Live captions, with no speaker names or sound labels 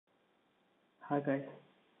Hi guys,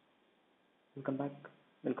 welcome back.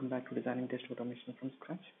 Welcome back to designing test automation from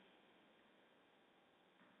scratch.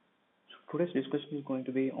 So today's discussion is going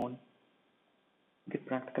to be on Git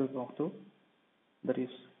Practical walkthrough. That is,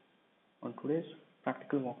 on today's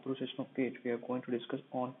practical walkthrough session of Git, we are going to discuss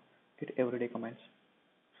on Git everyday commands.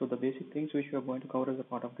 So the basic things which we are going to cover as a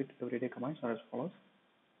part of Git everyday commands are as follows.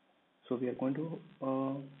 So we are going to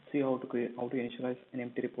see how to initialize an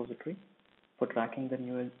empty repository for tracking the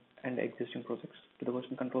new and existing projects to the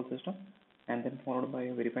version control system, and then followed by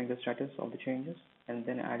verifying the status of the changes, and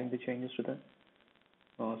then adding the changes to the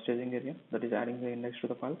staging area, that is adding the index to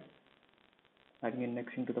the file, adding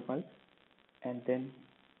indexing to the file, and then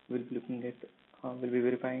we'll be looking at we'll be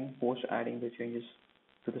verifying post adding the changes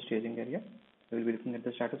to the staging area. We'll be looking at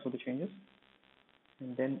the status of the changes,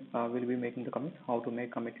 and then we'll be making the commit, how to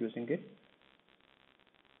make commit using Git.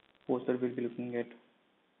 Post that we'll be looking at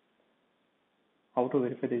how to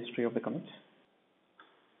verify the history of the commits.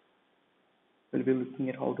 We'll be looking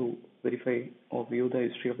at how to verify or view the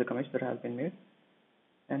history of the commits that have been made,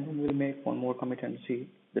 and then we'll make one more commit and see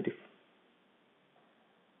the diff.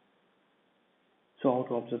 So how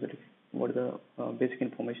to observe the diff, what is the basic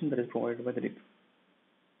information that is provided by the diff.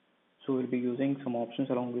 So we'll be using some options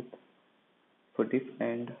along with for diff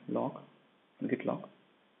and log, git log,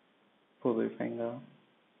 for verifying the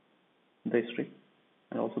history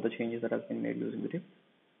and also the changes that have been made using the diff.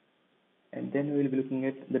 And then we'll be looking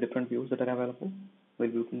at the different views that are available. We'll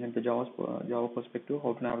be looking at the Java perspective,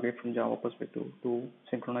 how to navigate from Java perspective to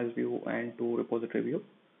synchronized view and to repository view,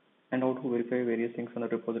 and how to verify various things on the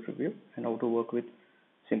repository view, and how to work with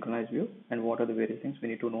synchronized view, and what are the various things we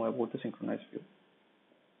need to know about the synchronized view.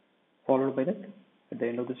 Followed by that, at the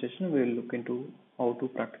end of the session, we will look into how to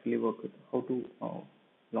practically work with, how to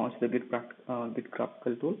launch the Git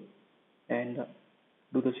Practical tool and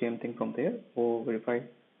do the same thing from there, or verify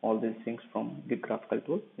all these things from Git Graphical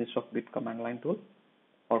tool instead of Git command line tool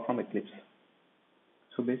or from Eclipse.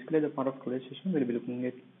 So basically, the part of today's session, we'll be looking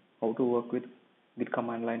at how to work with Git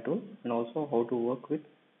command line tool and also how to work with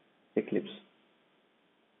Eclipse.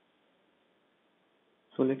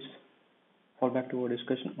 So let's fall back to our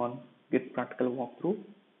discussion on Git Practical walkthrough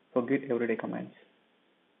for Git everyday commands.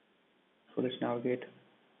 So let's navigate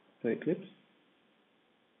to Eclipse.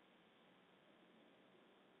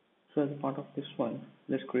 So as a part of this one,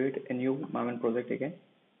 let's create a new Maven project again.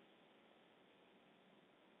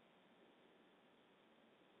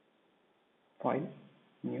 File,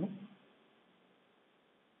 new,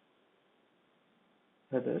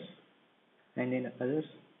 others, and in others,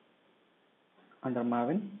 under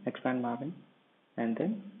Maven, expand Maven, and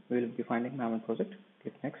then we will be finding Maven project.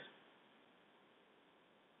 Click next.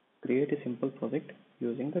 Create a simple project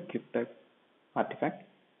using the clip type artifact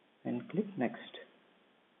and click next.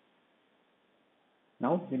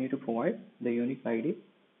 Now we need to provide the unique ID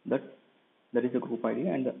that is the group ID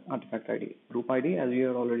and the artifact ID. Group ID, as we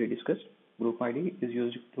have already discussed, group ID is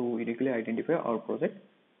used to uniquely identify our project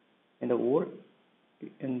in the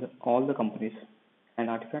all the companies, and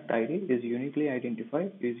artifact ID is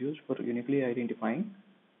used for uniquely identifying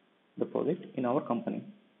the project in our company.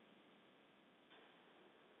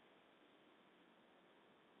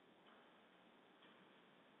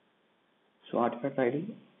 So artifact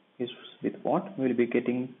ID is with what we will be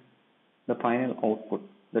getting the final output,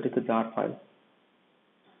 that is the jar file.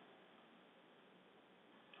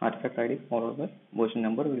 Artifact ID followed by version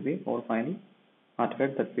number will be our final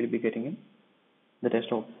artifact that we will be getting in the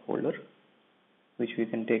desktop folder, which we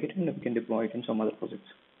can take it and we can deploy it in some other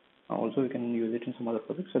projects. Also we can use it in some other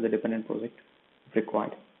projects as a dependent project if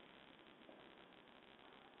required.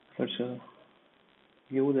 Let's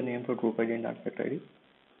give the name for group ID and artifact ID.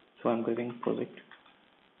 So I'm giving project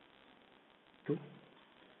 2.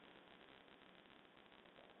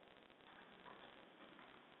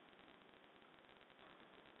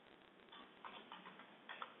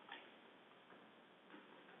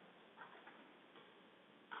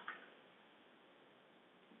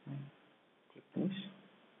 Click finish.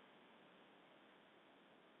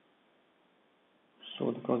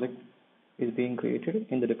 So the project is being created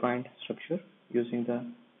in the defined structure using the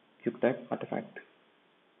cube type artifact.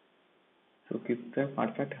 So cube type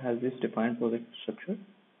artifact has this defined project structure.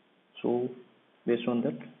 So based on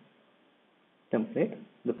that template,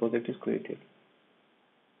 the project is created.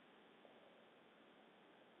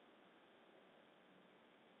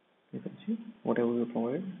 You can see whatever we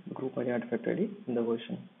provide, the group ID, artifact ID in the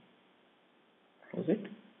version project.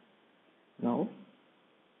 Now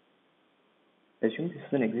assume this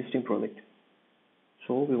is an existing project.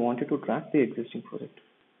 So we wanted to track the existing project.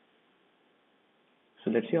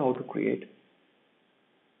 So let's see how to create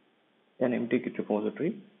an empty Git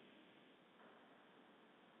repository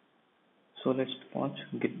So let's launch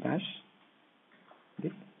git bash,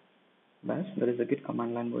 git bash, that is the git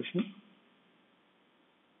command line version,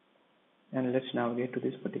 and let's navigate to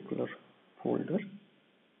this particular folder.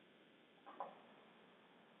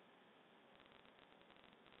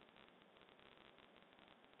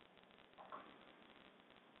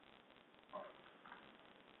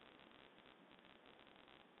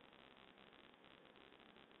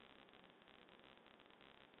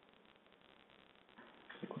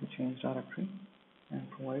 Click on change directory and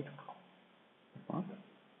provide the path.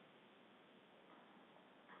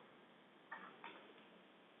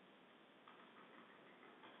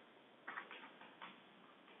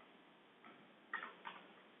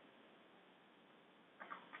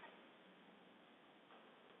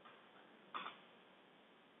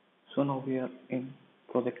 So now we are in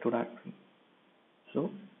project 2 directory. So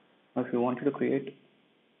if you wanted to create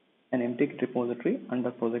an empty Git repository under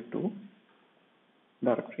project 2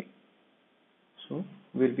 directory, so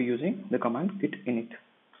we'll be using the command git init.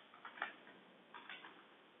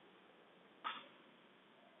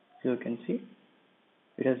 So you can see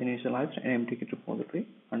it has initialized an empty Git repository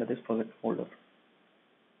under this project folder.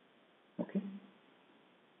 Okay.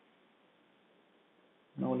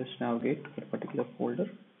 Now let's navigate to that particular folder.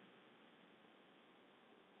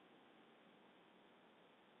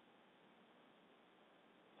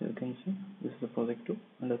 So you can see this is the project 2.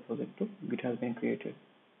 Under project 2, Git has been created.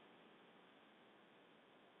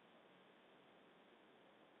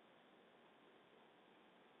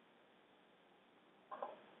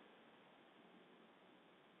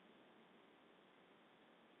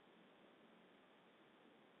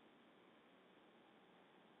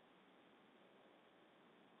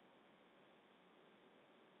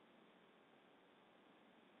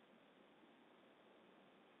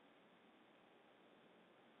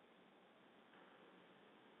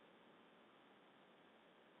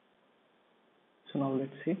 So now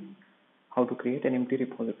let's see how to create an empty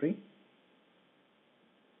repository.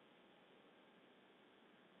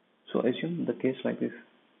 So assume the case like this.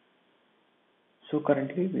 So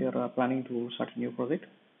currently we are planning to start a new project,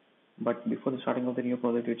 but before the starting of the new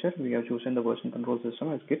project feature, we have chosen the version control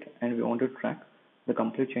system as Git, and we want to track the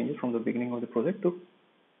complete changes from the beginning of the project to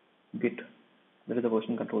Git, that is the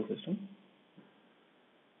version control system,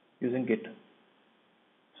 using Git.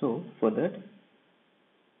 So for that,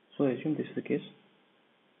 so assume this is the case.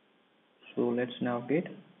 So let's navigate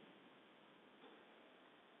to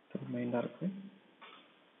the main directory.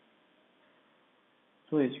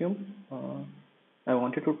 So assume I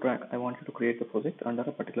wanted to create the project under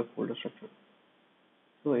a particular folder structure.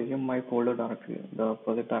 So assume my folder directory, the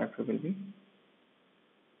project directory will be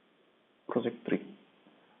project 3.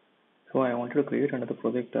 So I wanted to create under the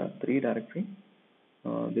project 3 directory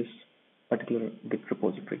this particular Git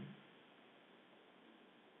repository.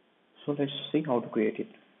 So let's see how to create it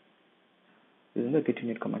using the git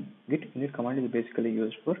init command. Git init command is basically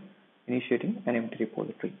used for initiating an empty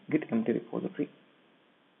repository. Git empty repository.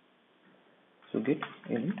 So git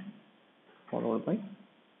init followed by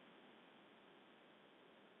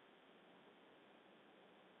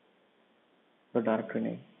the directory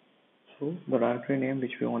name. So the directory name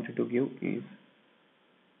which we wanted to give is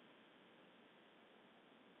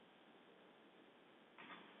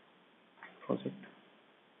project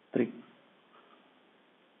 3.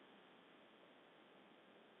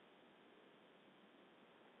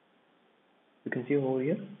 You can see over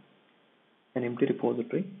here an empty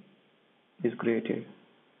repository is created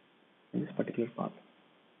in this particular path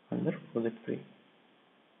under project 3.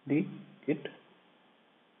 The git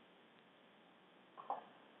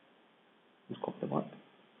is copy the path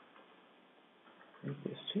and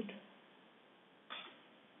paste it.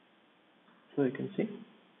 So you can see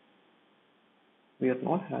we are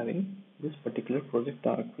not having this particular project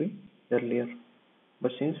directory earlier,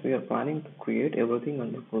 but since we are planning to create everything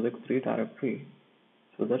under project 3 directory,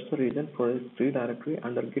 so that's the reason project 3 directory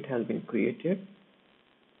under Git has been created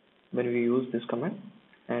when we use this command,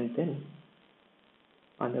 and then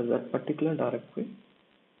under that particular directory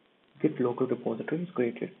Git local repository is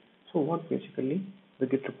created. So what basically the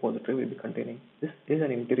Git repository will be containing? This is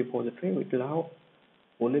an empty repository. It will have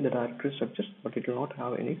only the directory structures, but it will not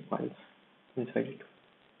have any files inside it.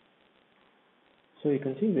 So you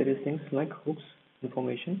can see various things like hooks,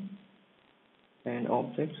 information, and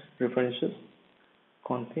objects, references,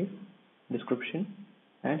 config, description,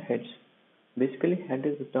 and heads. Basically, head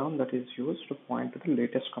is the term that is used to point to the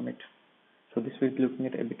latest commit. So this we'll be looking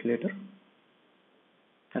at a bit later.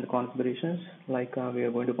 And the configurations, like we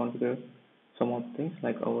are going to configure some of the things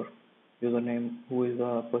like our username, who is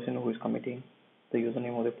the person who is committing, the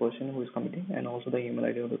username of the person who is committing, and also the email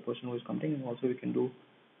ID of the person who is committing, and also we can do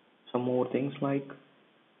some more things like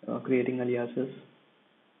creating aliases,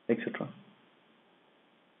 etc.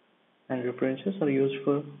 And references are used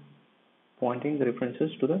for pointing the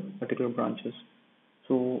references to the particular branches.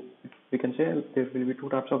 So we can say there will be two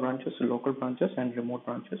types of branches, local branches and remote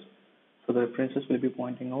branches. So the references will be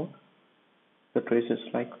pointing out the traces,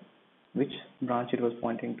 like which branch it was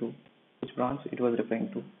pointing to, which branch it was referring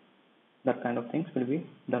to. That kind of things will be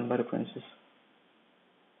done by references.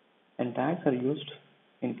 And tags are used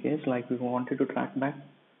in case like we wanted to track back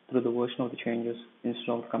through the version of the changes instead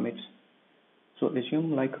of commits. So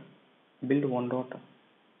assume like build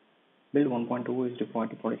 1.2 is deployed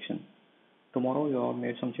to production. Tomorrow you have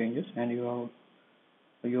made some changes and you are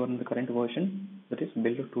in the current version, that is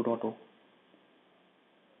build 2.0.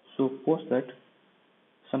 So suppose that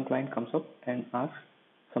some client comes up and asks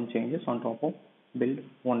some changes on top of build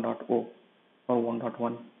 1.0 or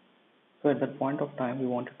 1.1. So at that point of time, we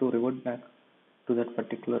wanted to revert back to that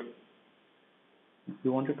particular,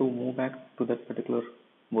 we wanted to move back to that particular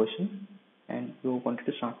version, and we wanted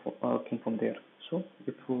to start working from there. So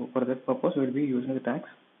for that purpose, we will be using the tags.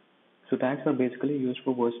 So tags are basically used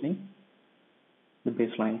for versioning the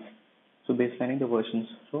baselines. So baselining the versions.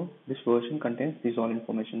 So this version contains this all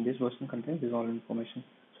information. This version contains this all information.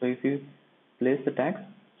 So if you place the tags,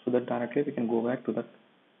 so that directly we can go back to that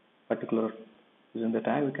particular, using the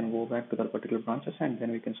tag we can go back to that particular branches, and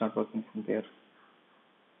then we can start working from there.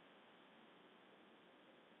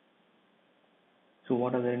 So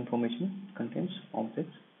what other information contains?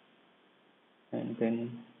 Objects, and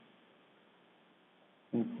then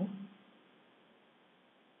info,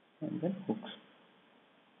 and then hooks.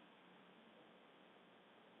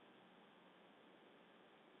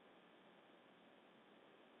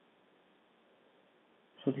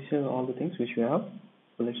 So these are all the things which we have.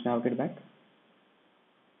 So let's navigate back.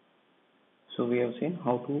 So we have seen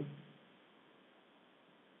how to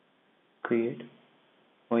create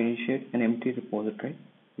or initiate an empty repository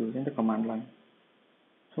using the command line.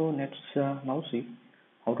 So let's now see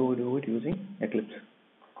how do we do it using Eclipse.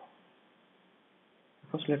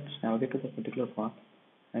 First, let's navigate to the particular path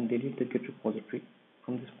and delete the Git repository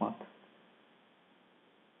from this path.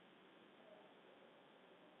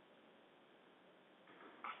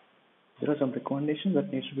 There are some recommendations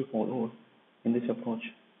that needs to be followed in this approach.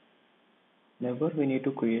 Whenever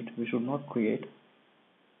we should not create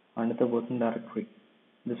another working directory,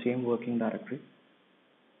 the same working directory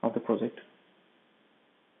of the project,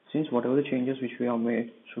 since whatever the changes which we have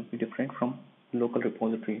made should be different from the local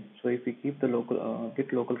repository. So if we keep the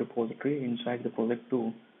Git local repository inside the project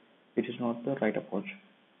too, it is not the right approach.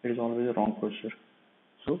 It is always a wrong procedure.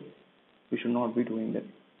 So we should not be doing that.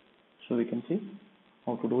 So we can see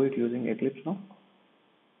how to do it using Eclipse now.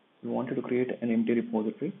 We wanted to create an empty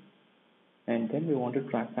repository, and then we want to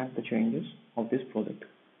track back the changes of this project.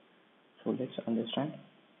 So let's understand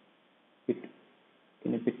it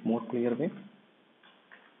in a bit more clear way.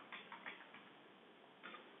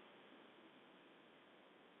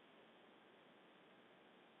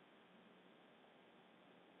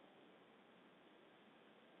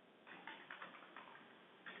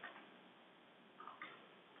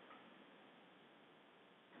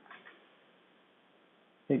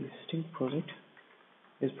 The existing project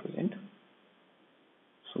is present.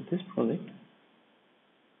 So this project,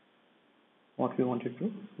 what we wanted to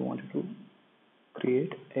do, we wanted to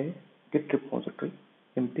create a Git repository,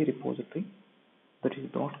 empty repository, that is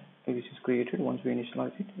which is created once we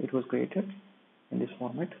initialize it. It was created in this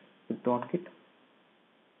format with .git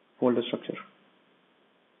folder structure.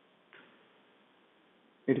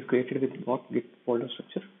 It is created with .git folder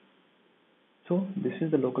structure. So this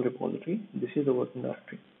is the local repository. This is the working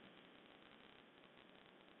directory.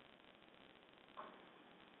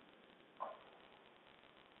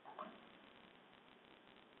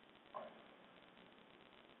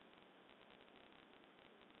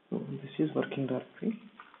 So this is working directory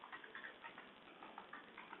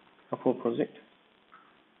of our project,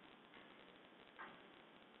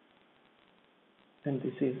 and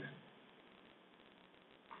this is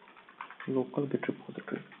local Git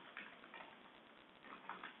repository,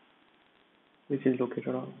 which is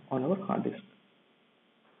located on our hard disk.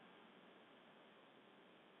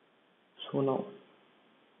 So now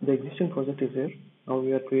the existing project is there. Now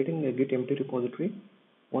we are creating a Git empty repository.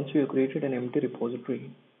 Once we have created an empty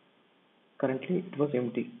repository, currently it was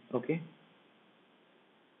empty. Okay.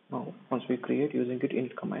 Now once we create using git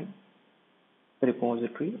init command, the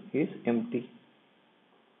repository is empty.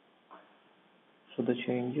 So the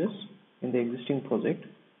changes in the existing project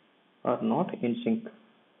are not in sync.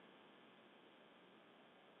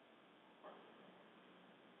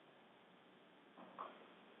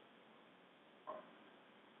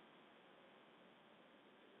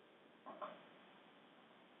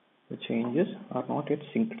 the changes are not yet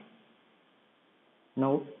synced.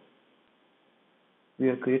 Now we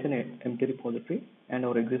are creating an empty repository and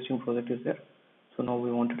our existing project is there. So now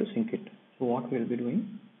we wanted to sync it. So what we'll be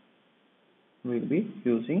doing, we'll be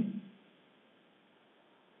using,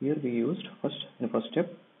 here we used in the first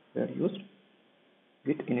step, we have used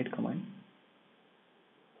git init command,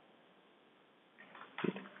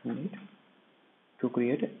 git init, to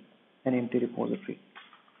create an empty repository.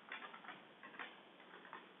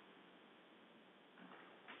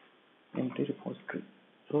 Empty repository.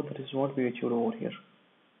 So that is what we achieved over here.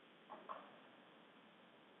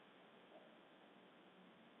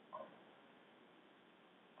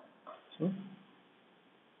 So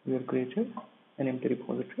we have created an empty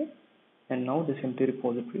repository, and now this empty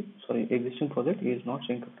repository, existing project is not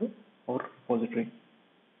synced to our repository,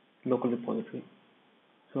 local repository.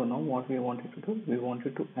 So now what we wanted to do, we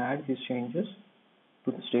wanted to add these changes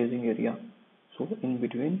to the staging area. So in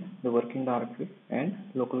between the working directory and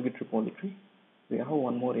local Git repository, we have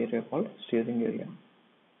one more area called staging area.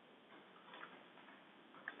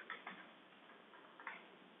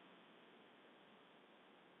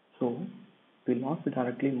 So we'll not be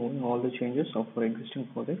directly moving all the changes of our existing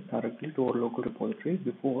project directly to our local repository.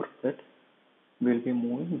 Before that, we'll be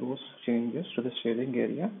moving those changes to the staging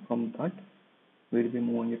area. From that, we'll be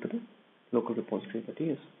moving it to the local repository. That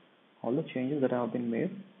is, all the changes that have been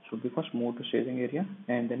made should be first moved to staging area,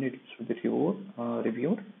 and then it should be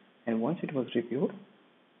reviewed. And once it was reviewed,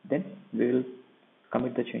 then we will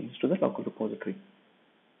commit the changes to the local repository.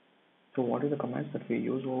 So what is the commands that we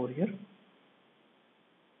use over here?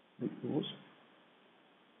 We use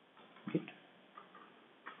git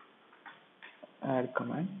add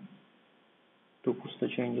command to push the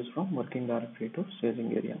changes from working directory to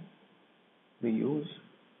staging area. We use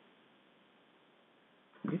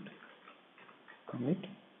git commit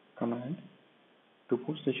command to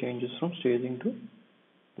push the changes from staging to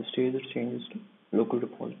the staged changes to local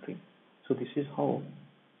repository. So this is how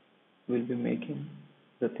we'll be making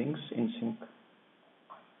the things in sync.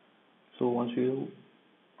 So once you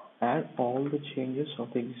add all the changes of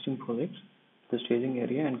the existing projects to the staging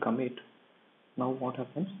area and commit, now what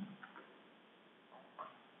happens?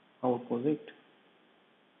 Our project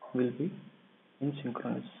will be in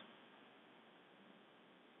synchronous.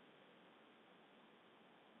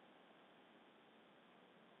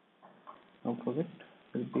 Our project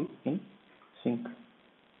will be in sync.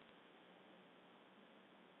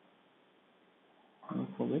 Our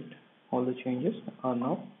project, all the changes are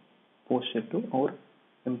now posted to our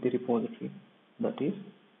empty repository. That is,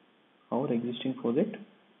 our existing project,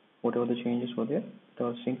 whatever the changes were there, they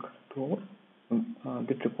are synced to our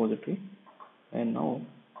Git repository. And now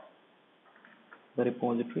the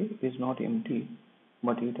repository is not empty,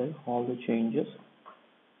 but it has all the changes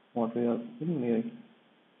what we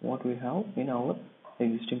have in our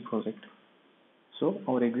existing project. So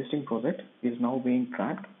our existing project is now being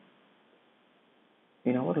tracked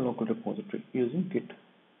in our local repository using Git.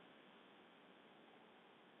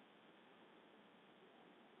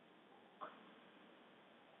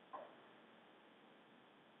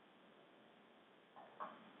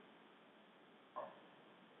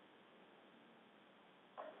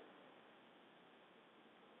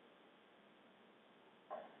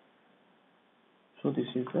 So this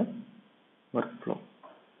is the workflow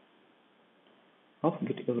of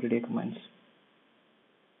Git everyday commands.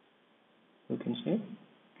 You can say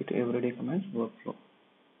Git everyday commands workflow.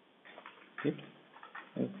 Git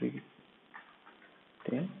everyday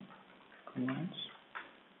commands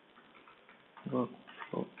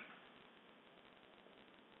workflow.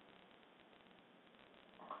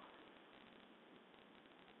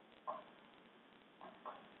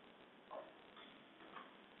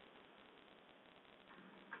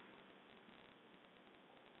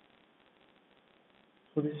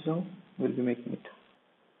 So this is how we'll be making it.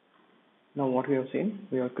 Now what we have seen,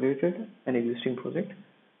 we have created an existing project.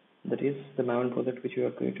 That is, the Maven project which we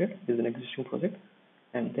have created is an existing project.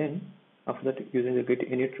 And then after that, using the git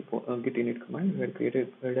init command, we had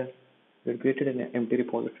created an empty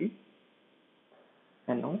repository.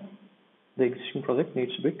 And now the existing project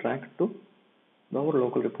needs to be tracked to our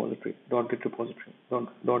local repository, .git repository,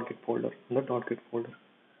 .git folder, and the .git folder.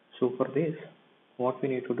 So for this, what we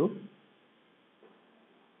need to do,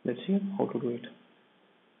 let's see how to do it.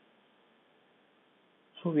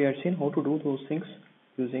 So we had seen how to do those things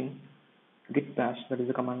using git bash, that is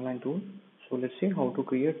the command line tool. So let's see how to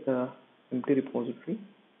create the empty repository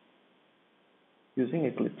using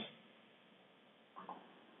Eclipse.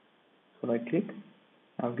 So right click,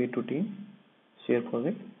 navigate to team, share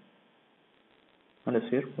project. Under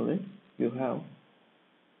share project, you have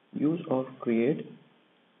use or create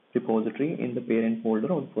repository in the parent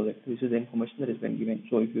folder of the project. This is the information that has been given.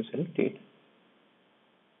 So if you select it,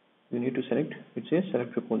 you need to select, it says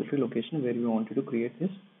select repository location where you wanted to create this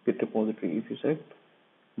Git repository. If you select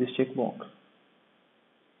this checkbox,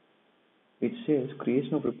 it says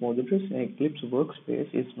creation of repositories in Eclipse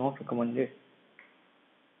workspace is not recommended.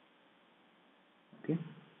 Okay,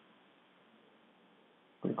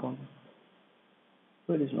 click on.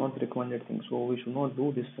 So it is not the recommended thing, so we should not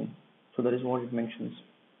do this thing. So that is what it mentions.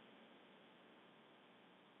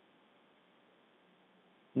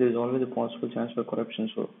 There is always a possible chance for corruption,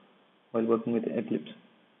 so while working with Eclipse,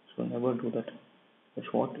 so never do that. That's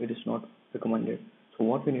what it is not recommended. So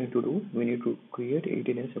what we need to do, we need to create it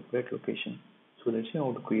in a separate location. So let's see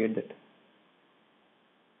how to create that.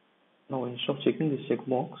 Now instead of checking this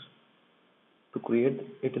checkbox to create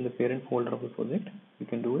it in the parent folder of the project, you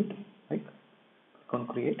can do it like click on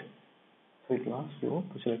create. So it will ask you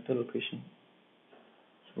to select the location.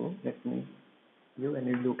 So let me give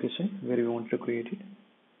any location where we want to create it.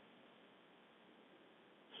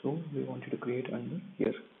 So we wanted to create under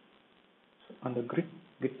here, so under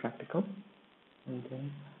Git Practical, and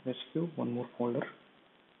then let's give one more folder.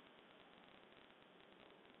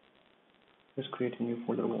 Let's create a new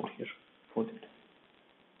folder over here for that.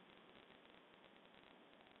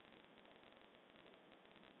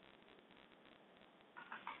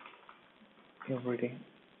 Every day.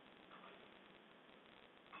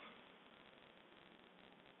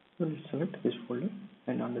 So let's select this folder,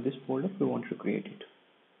 and under this folder we want to create it.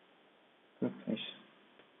 Click finish.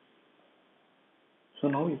 So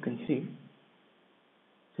now you can see,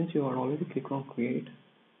 since you are already clicked on create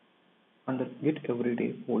under Git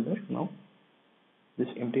everyday folder, now this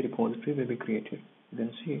empty repository will be created. You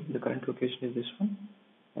can see the current location is this one,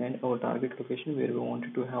 and our target location where we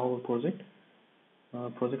wanted to have our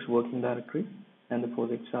project's working directory and the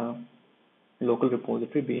project's local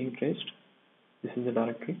repository being traced. This is the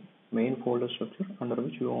directory main folder structure under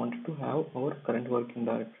which we wanted to have our current working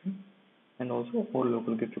directory and also our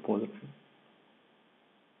local Git repository.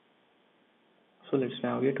 So let's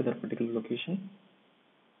navigate to that particular location.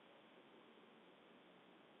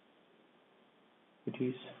 It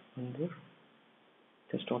is under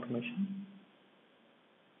test automation,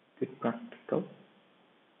 Git Practical.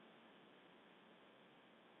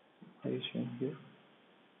 I is shown here.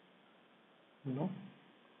 No.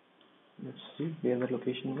 Let's see where the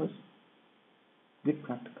location was. Git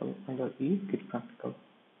Practical under Git Practical.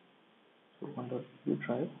 So under U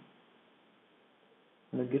drive,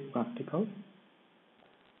 under Git Practical,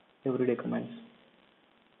 everyday commands.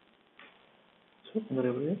 So under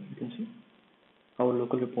everyday, you can see our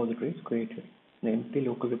local repository is created. The empty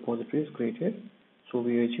local repository is created. So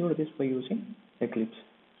we achieved this by using Eclipse.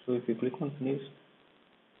 So if you click on finish,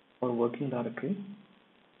 our working directory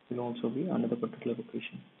will also be under the particular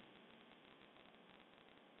location.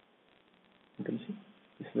 You can see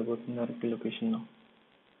this is the working directory location now.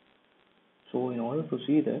 So in order to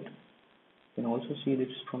see that, you can also see this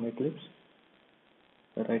from Eclipse.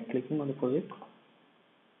 By right clicking on the project,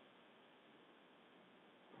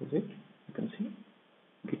 you can see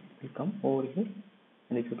Git will come over here,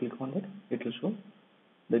 and if you click on that, it will show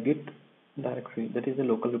the Git directory, that is the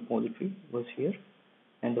local repository, was here,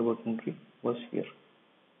 and the working tree was here,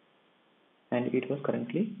 and it was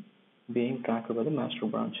currently being tracked by the master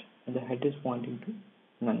branch, and the head is pointing to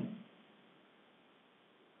none.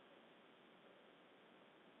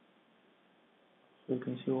 So you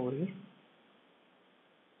can see over here.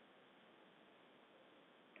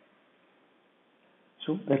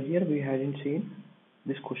 So earlier we hadn't seen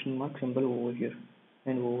this question mark symbol over here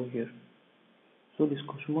and over here. So this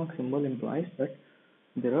question mark symbol implies that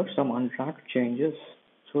there are some untracked changes.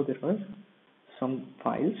 So there are some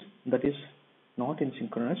files that is not in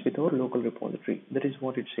synchronous with our local repository. That is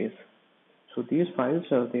what it says. So these files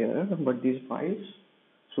are there, but these files,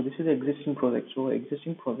 so this is the existing project. So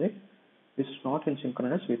existing project is not in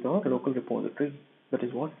synchronous with our local repository. That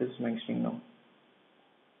is what it is mentioning now.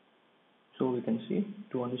 So we can see,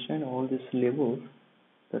 to understand all these labels,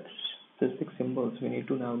 that specific symbols, we need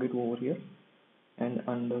to navigate over here, and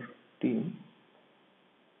under team,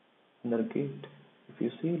 under Git, if you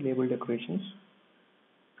see label decorations,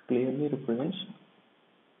 clearly represents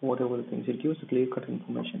whatever the things. It gives clear cut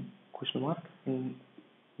information. Question mark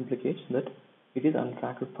implicates that it is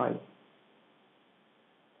untracked file.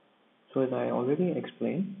 So as I already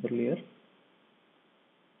explained earlier,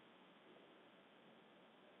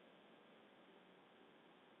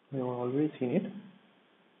 we have already seen it.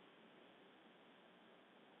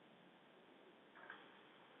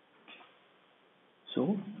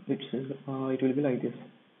 So it will be like this.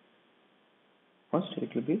 First,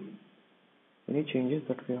 it will be any changes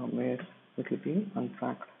that we have made, it will be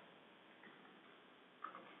untracked.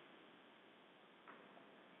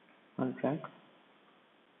 Untracked.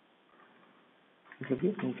 It will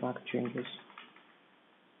be untracked changes.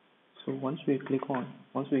 So once we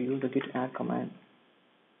use the git add command,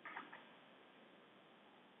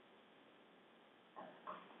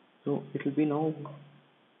 so it will be now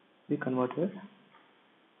be converted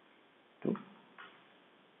to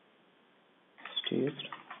staged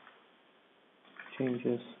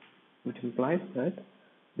changes, which implies that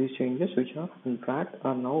these changes which are untracked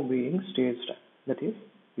are now being staged. That is,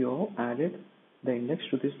 you have added the index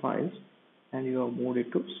to these files and you have moved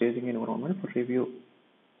it to staging environment for review,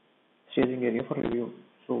 staging area for review.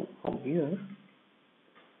 So from here,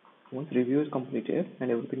 once review is completed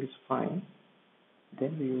and everything is fine,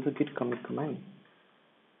 then we use the git commit command.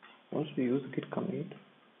 Once we use git commit,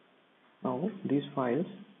 now these files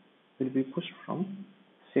will be pushed from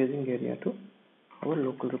staging area to our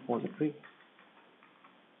local repository.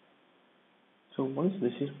 So once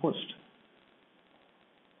this is pushed,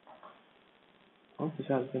 once this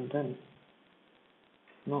has been done,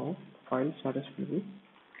 now file status will be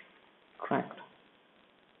tracked.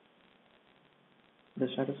 The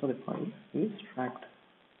status of the file is tracked,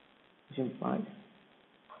 which implies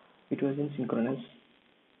it was in synchronous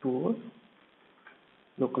to our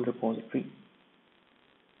local repository.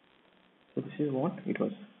 So this is what it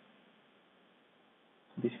was.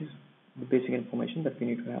 This is the basic information that we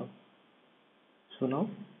need to have. So now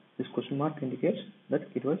this question mark indicates that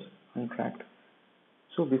it was untracked.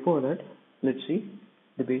 So before that, let's see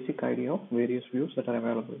the basic idea of various views that are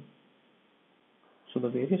available. So the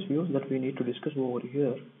various views that we need to discuss over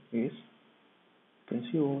here is, you can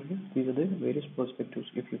see over here, these are the various perspectives.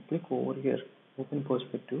 If you click over here, open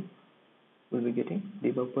perspective, we'll be getting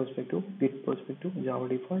debug perspective, Git perspective, Java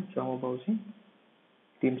default, Java browsing,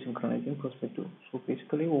 team synchronizing perspective. So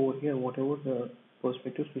basically over here, whatever the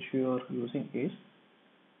perspectives which you are using is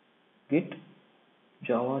Git,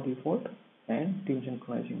 Java default, and team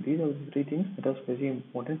synchronizing. These are the three things that are very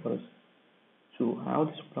important for us. To have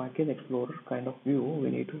this package explorer kind of view, we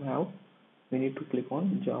need to click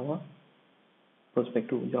on Java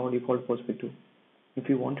perspective, Java default perspective. If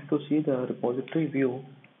you wanted to see the repository view,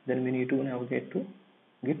 then we need to navigate to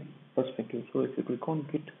Git perspective. So if you click on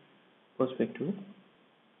Git perspective,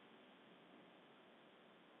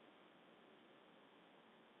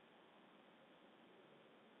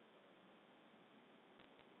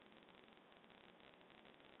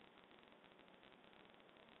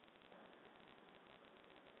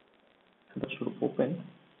 so that should open.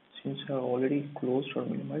 Since I have already closed or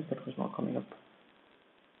minimized, that was not coming up.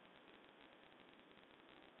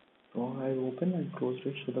 So I opened and closed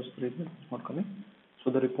it, so that's the reason it's not coming. So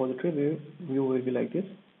the repository view will be like this.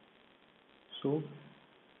 So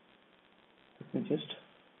let me just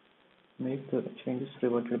make the changes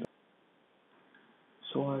reverted back.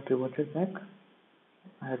 So I reverted back.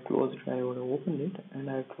 I have closed it, I would have opened it and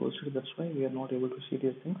I have closed it. That's why we are not able to see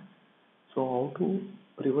these things. So how to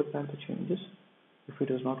revert back the changes if it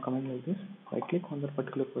is not coming like this? I click on that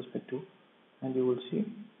particular perspective and you will see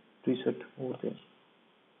reset over there.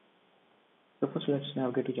 So first let's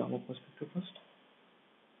navigate to Java perspective first.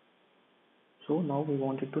 So now we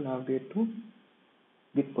wanted to navigate to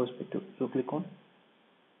Git perspective. So click on.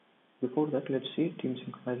 Before that, let's see team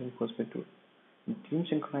synchronizing perspective. In team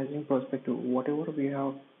synchronizing perspective, whatever we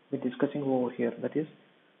have been discussing over here, that is,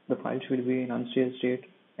 the files will be in unstaged state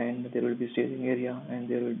and there will be staging area and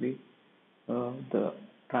there will be the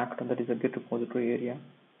tracked, that is a Git repository area.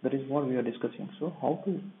 That is what we are discussing. So how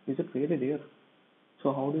to, is it really there?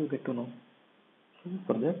 So how do you get to know? So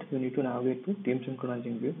for that, you need to navigate to team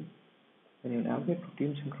synchronizing view. When you navigate to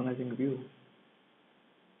team synchronizing view,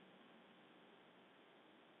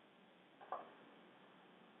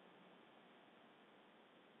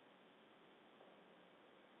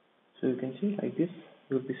 so you can see like this,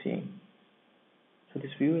 you will be seeing. So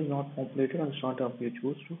this view is not populated on startup. You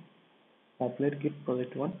choose to populate Git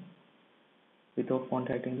project 1 without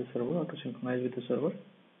contacting the server or to synchronize with the server.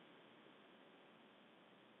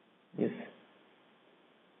 Yes.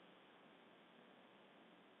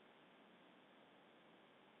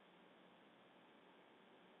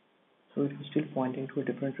 So it is still pointing to a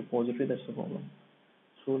different repository, that's the problem.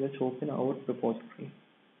 So let's open our repository.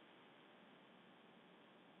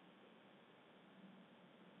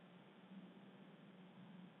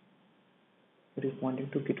 It is pointing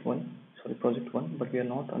to Git 1, sorry, project 1, but we are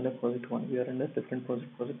not under project 1, we are under different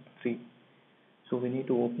project, project 3. So we need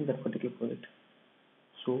to open that particular project.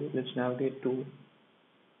 So let's navigate to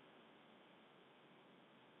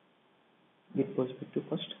Git perspective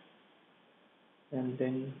first, and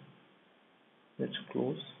then Let's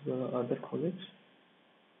close the other projects.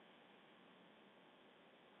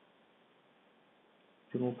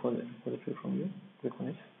 Remove repository from here. Click on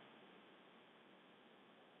it.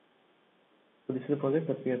 So this is the project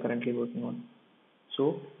that we are currently working on.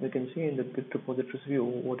 So we can see in the Git repositories view,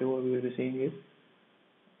 whatever we will be seeing is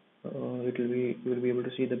you will be able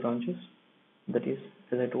to see the branches. That is,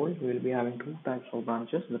 as I told, we will be having two types of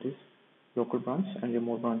branches, that is local branch and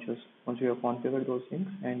remote branches. Once you have configured those things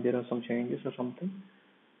and there are some changes or something,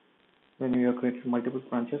 when you have created multiple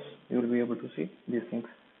branches, you will be able to see these things.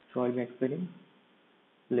 So I'll be explaining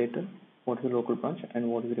later what is the local branch and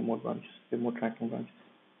what is the remote branches, remote tracking branches.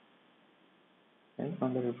 And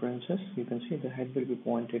under references, you can see the head will be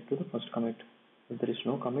pointed to the first commit. If there is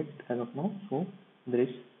no commit as of now, so there is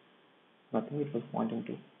nothing it was pointing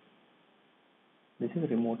to. This is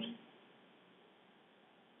remotes.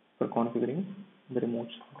 For configuring the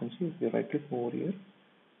remotes, you can see if you right click over here,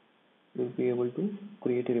 you will be able to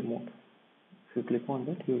create a remote. If you click on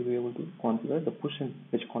that, you will be able to configure the push and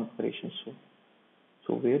fetch configurations.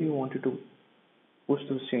 So where you wanted to push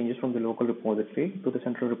those changes from the local repository to the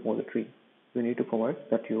central repository, you need to provide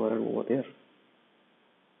that URL over there.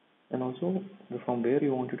 And also from where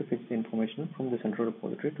you wanted to fetch the information from the central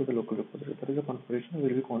repository to the local repository. That is a configuration we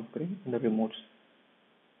will be configuring in the remotes.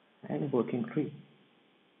 And working tree.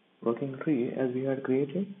 Working tree, as we had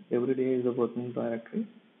created, every day is a working directory,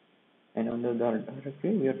 and under that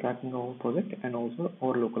directory we are tracking our project and also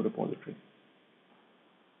our local repository.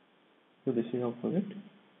 So this is our project,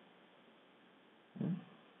 and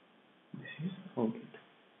this is our Git.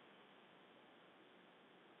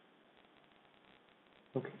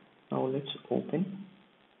 Okay, now let's open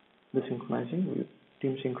the synchronizing view,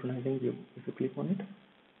 team synchronizing view. If you click on it,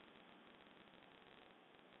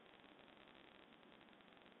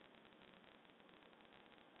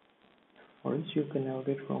 or else you can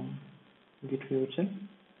navigate from Git view itself.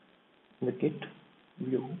 In the Git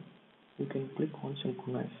view, you can click on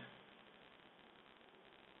synchronize.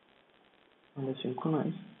 Under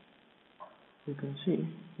synchronize, you can see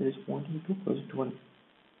it is pointing to project 1,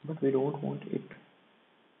 but we don't want it.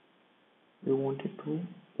 We want it to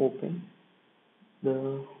open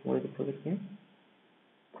the, what is the project name?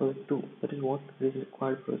 Project 2. That is what is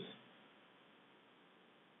required for us.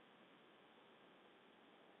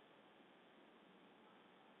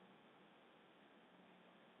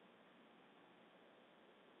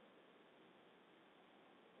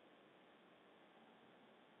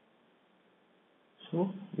 So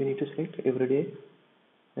we need to select every day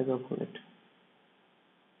as our project.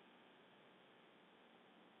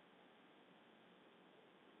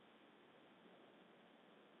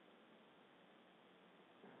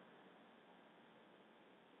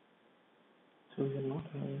 So we are not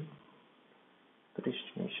having the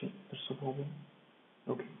destination. That's the problem.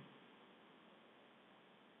 Okay.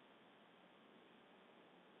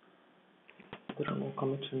 There are no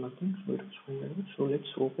commits and nothing, so it was fine like that. So let's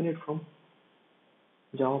open it from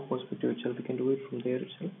Java perspective itself. We can do it from there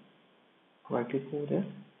itself. Right click over there,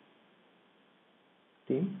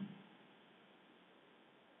 team,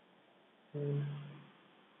 and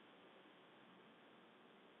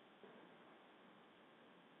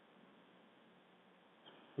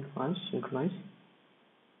files, synchronize.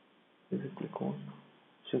 If you click on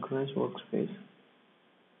synchronize workspace,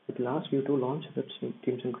 it will ask you to launch that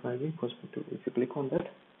team synchronizing perspective. If you click on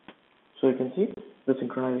that, so you can see the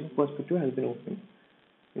synchronizing perspective has been opened.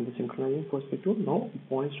 In the synchronizing perspective, now it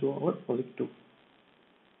points to our project 2.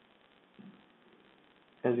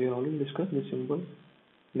 As we already discussed, the symbol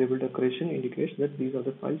label decoration indicates that these are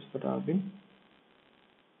the files that are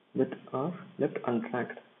left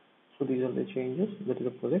untracked. So these are the changes. That is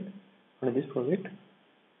a project. And this project,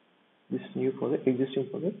 this new project,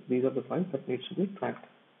 existing project, these are the files that needs to be tracked.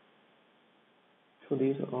 So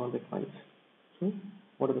these are the files. So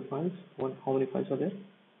what are the files? How many files are there?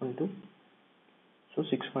 1, 2. So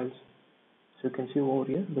 6 files. So you can see over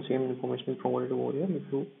here the same information is provided over here. If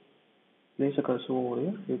you place a cursor over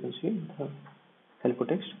here, you can see the helper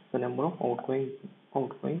text, the number of outgoing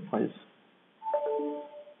files.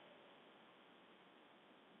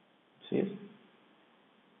 It says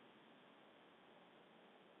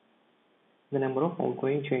the number of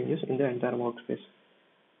outgoing changes in the entire workspace.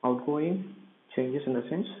 Outgoing changes in the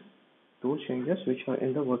sense those changes which are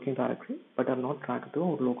in the working directory but are not tracked to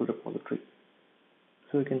our local repository.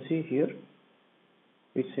 So you can see here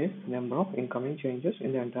it says number of incoming changes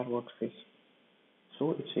in the entire workspace.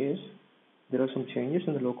 So it says there are some changes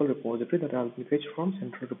in the local repository that have been fetched from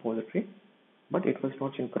central repository, but it was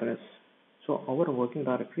not synchronous. So our working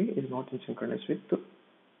directory is not in synchronous with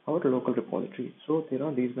our local repository. So there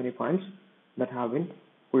are these many files that have been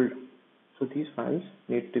pulled. So these files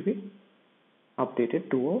need to be updated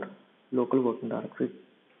to our local working directory.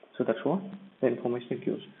 So that's what the information it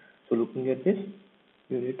gives. So looking at this,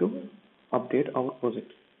 you need to update our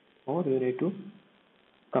project, or you need to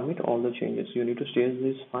commit all the changes. You need to save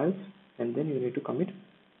these files, and then you need to commit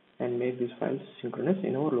and make these files synchronous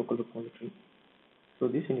in our local repository. So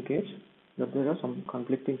this indicates that there are some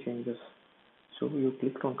conflicting changes. So you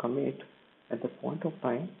click on commit. At the point of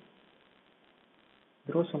time,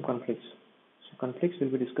 there are some conflicts. So conflicts will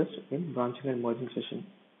be discussed in branching and merging session.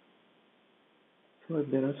 So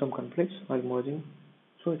if there are some conflicts while merging,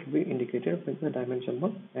 so it will be indicated with the diamond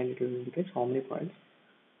symbol, and it will indicate how many files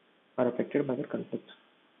are affected by the conflicts.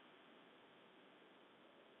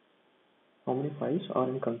 How many files are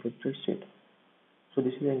in conflicted state. So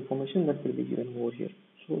this is the information that will be given over here.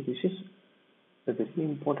 So this is a very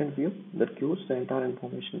important view that gives the entire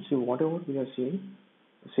information. See, whatever we are saying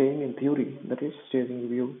in theory, that is staging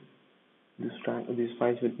view, these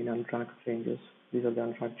files will be in untracked changes. These are the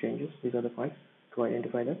untracked changes. These are the files to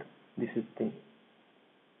identify that this is the thing.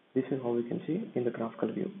 This is how we can see in the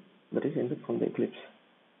graphical view, that is from the Eclipse.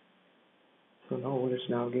 So now let's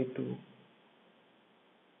navigate to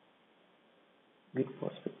Git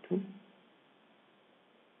perspective.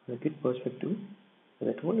 The Git perspective, as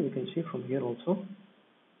I told you, we can see from here also.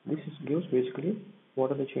 This gives basically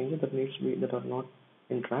what are the changes that needs to be that are not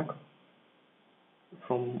in track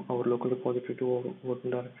from our local repository to our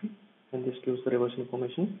working directory, and this gives the reverse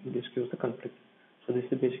information, and this gives the conflict. So this is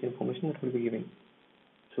the basic information that will be giving.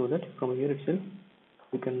 So that from here itself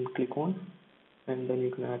you can click on, and then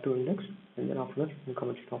you can add to index, and then after that you can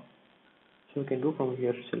comment it off. So you can do from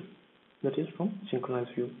here itself. That is from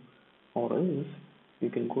synchronized view. Or else you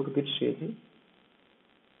can go to Git staging.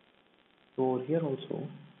 So over here also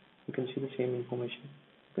you can see the same information.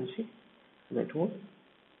 You can see that one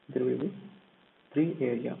there will be 3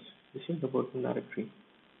 areas. This is the working directory.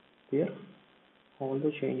 Here all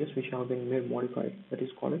the changes which have been made modified, that is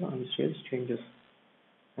called as unstaged changes.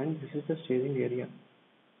 And this is the staging area,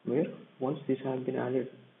 where once this has been added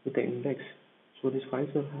with the index, so these files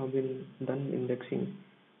have been done indexing,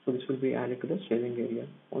 so this will be added to the staging area.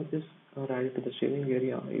 Once this are added to the staging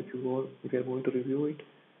area, if you are going to review it,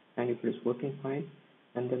 and if it is working fine,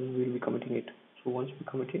 and then we will be committing it. So once we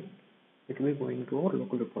commit it, it will be going to our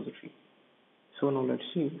local repository. So now let's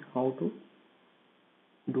see how to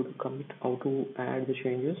do the commit, how to add the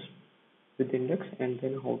changes with the index, and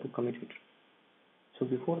then how to commit it. So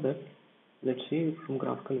before that, let's see from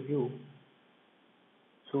graphical view.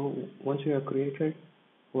 So once we have created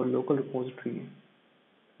our local repository,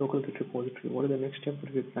 local Git repository, what is the next step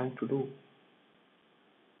that we plan to do?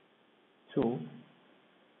 So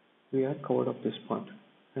we have covered up this part,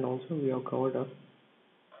 and also we have covered up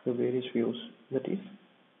the various views, that is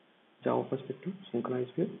Java perspective,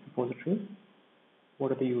 synchronized view, repository.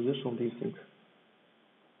 What are the users of these things?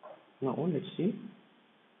 Now let's see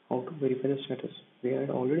how to verify the status. We had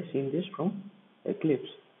already seen this from Eclipse.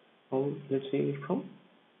 Now let's see it from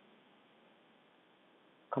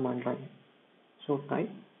command line. So type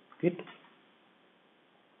git.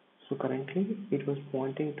 So currently it was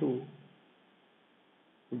pointing to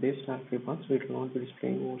the base directory path, so it will not be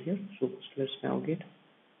displaying over here. So first let's navigate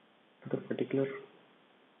to the particular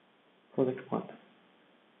project path.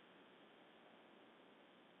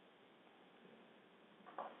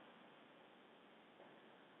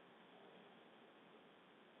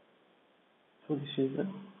 So this is the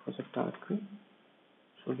project directory.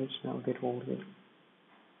 So let's navigate over there.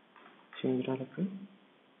 Change directory.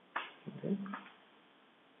 Okay.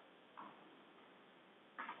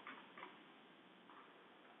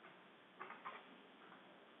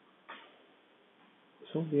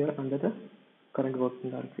 So we are under the current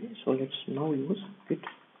working directory. So let's now use git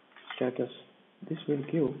status. This will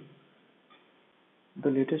give the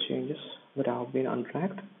latest changes that have been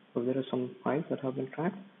untracked. So there are some files that have been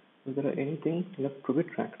tracked. If there are anything left to be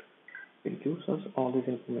tracked, it gives us all this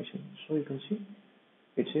information. So you can see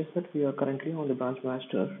it says that we are currently on the branch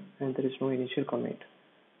master and there is no initial commit,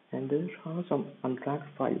 and there are some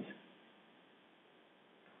untracked files.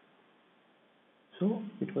 So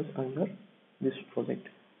it was under this project.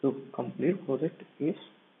 So complete project is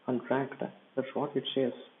untracked. That's what it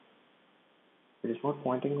says. It is not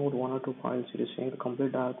pointing out 1 or 2 files. It is saying the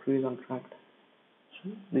complete directory is untracked.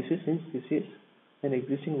 So this is since this is an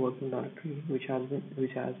existing working directory which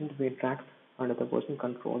hasn't been tracked under the version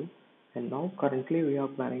control, and now currently we are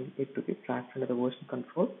planning it to be tracked under the version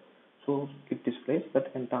control. So it displays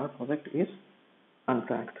that entire project is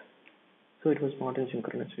untracked. So it was not in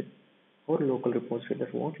synchronous with or local repository.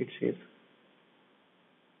 That's what it says.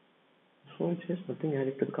 So it says nothing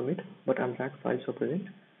added to the commit, but untracked files are present.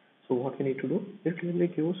 So what we need to do, it clearly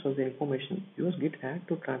gives us the information. Use git add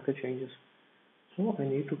to track the changes. So I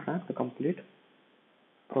need to track the complete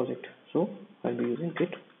project. So I'll be using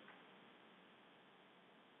git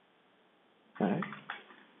add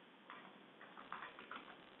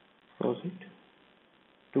project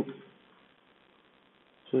 2.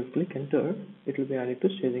 So if click enter, it will be added to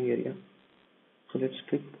staging area. So let's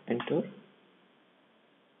click enter.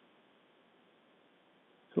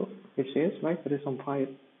 So it says like there is some file.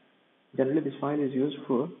 Generally this file is used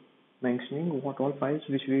for mentioning what all files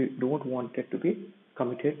which we don't want it to be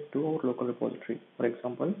committed to our local repository. For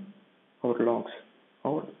example, our logs,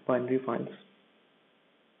 our binary files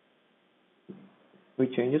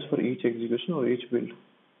with changes for each execution or each build.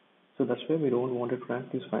 So that's why we don't want to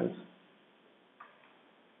track these files.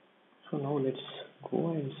 So now let's go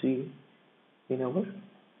and see in our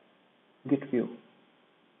Git view.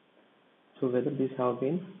 So whether these have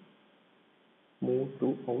been moved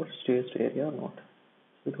to our staged area or not.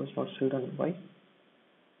 It was not still done. Why?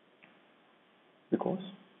 Because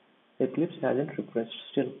Eclipse hasn't refreshed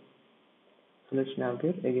still. So let's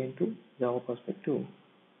navigate again to Java perspective,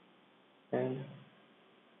 and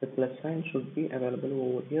the plus sign should be available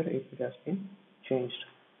over here if it has been changed.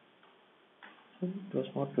 So it was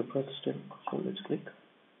not refreshed still. So let's click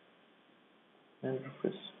and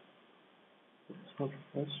refresh. It's not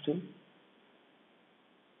refreshed still.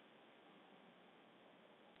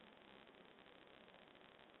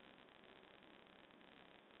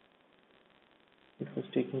 It was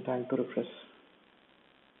taking time to refresh.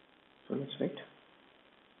 So let's wait.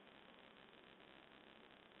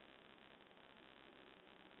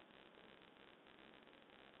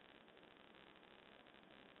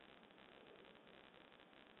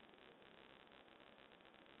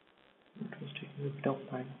 It was taking a bit of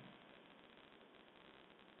time.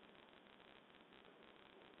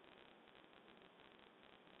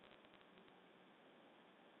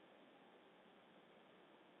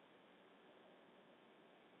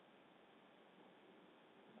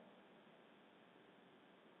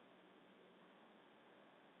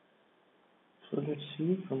 So let's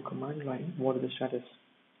see from command line what is the status.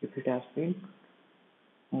 If it has been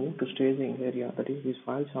moved to staging area, that is these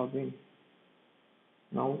files have been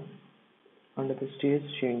now under the stage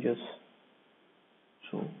changes.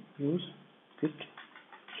 So use git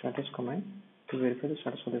status command to verify the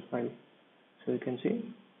status of this file. So you can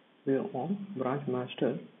see we are on branch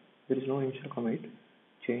master. There is no initial commit.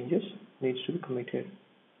 Changes needs to be committed.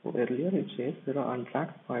 So earlier it says there are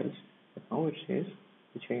untracked files, but now it says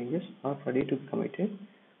the changes are ready to be committed.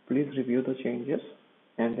 Please review the changes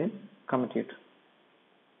and then commit it.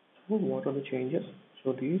 So what are the changes?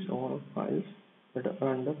 So these are files that are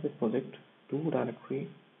under the project 2 directory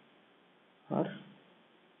are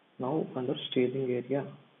now under staging area.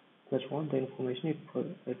 That's what the information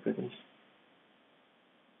it presents.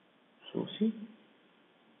 So see,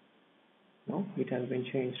 now it has been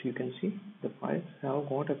changed. You can see the files have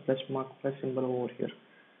got a plus mark, plus symbol over here.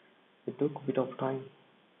 It took a bit of time.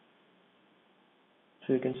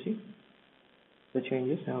 So you can see the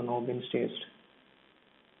changes have now been staged.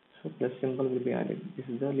 So plus symbol will be added. This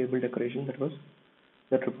is the label decoration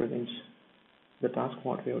that represents the task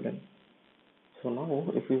what we have done. So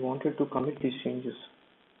now if we wanted to commit these changes,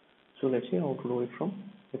 so let's see how to do it from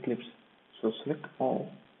Eclipse. So select all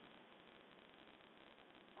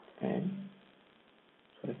and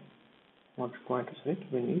not required to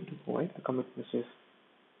select, we need to provide the commit message.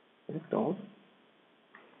 Select all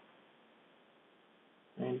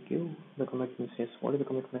and give the commit message. What is the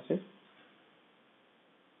commit message?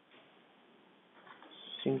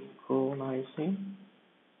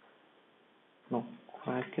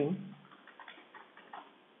 Cracking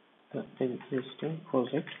the existing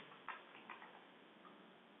project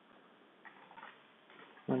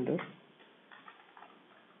under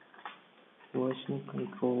version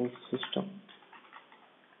control system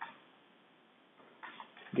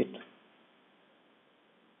Git,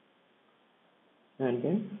 and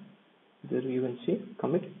then there you can see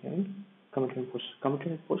commit and push. Commit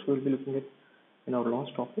and push we will be looking at in our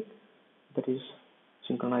last topic, that is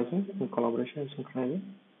synchronizing and collaboration and synchronizing.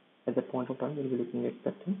 At that point of time we will be looking at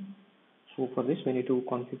that thing. So for this we need to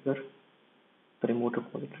configure the remote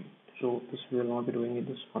repository. So this we will not be doing in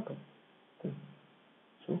this part of thing.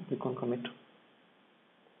 So click on commit.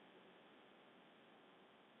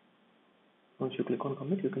 Once you click on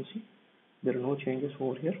commit, you can see there are no changes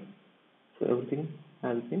over here. So everything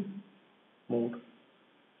has been moved.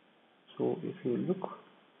 So if you look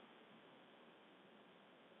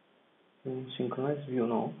in synchronized view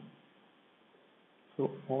now,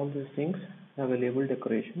 so all these things have a label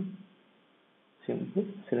decoration symbol,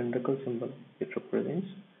 cylindrical symbol. It represents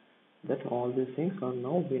that all these things are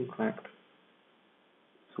now being tracked.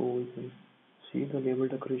 So we can see the label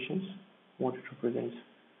decorations, what it represents.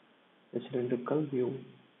 The cylindrical view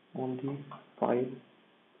on the file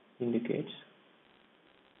indicates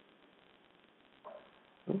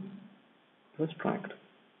so it was tracked.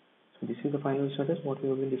 So this is the final status what we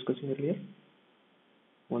have been discussing earlier.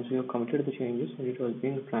 Once we have committed the changes and it was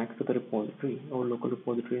being tracked to the repository, our local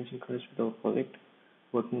repository and synchronized with our project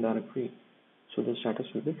working directory, so the status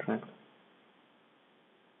will be tracked.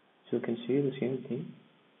 So you can see the same thing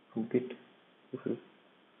from Git. If you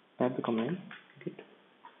type the command Git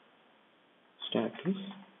status,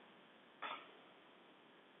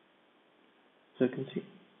 so you can see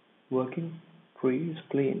working tree is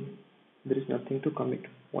clean. There is nothing to commit.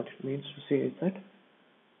 What it means to say is that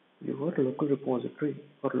your local repository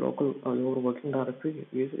or your working directory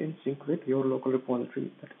is in sync with your local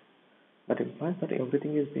repository. That implies that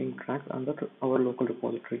everything is being tracked under our local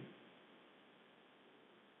repository.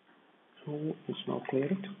 So it's now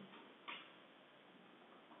cleared.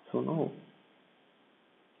 So now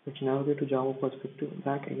let's navigate to Java perspective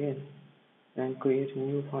back again and create a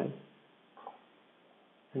new file.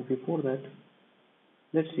 And before that,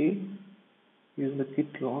 let's see using the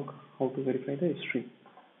git log how to verify the history.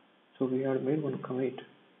 So we had made one commit.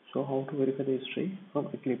 So how to verify the history from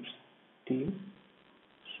Eclipse team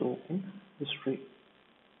show in history.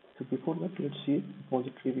 So before that, let's see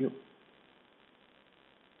repository view.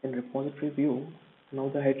 In repository view, now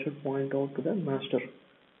the head should point out to the master,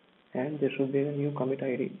 and there should be a new commit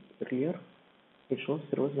ID. Earlier, it shows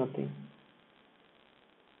there was nothing.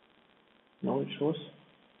 Now it shows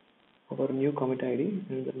our new commit ID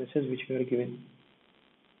and the message which we are given,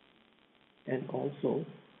 and also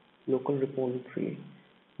local repository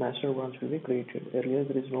master branch will be created. Earlier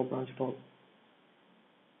there is no branch at all.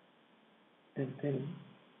 And then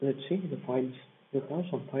let's see the files. We have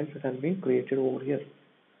some files that have been created over here,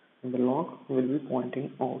 and the log will be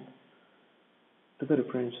pointing out to the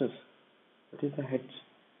references. That is the heads,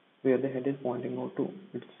 where the head is pointing out to.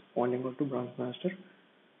 It's pointing out to branch master,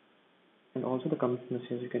 and also the commit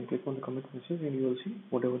message. You can click on the commit message and you will see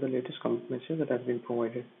whatever the latest commit message that has been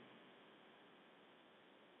provided.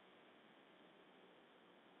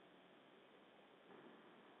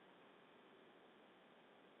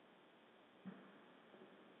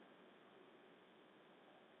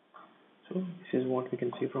 So this is what we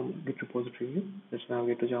can see from Git repository view. Let's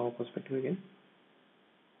navigate to Java perspective again.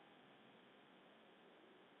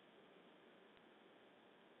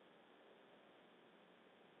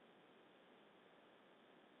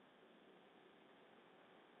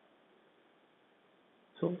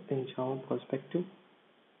 So in Java perspective,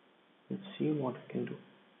 let's see what we can do.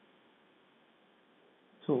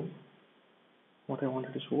 So what I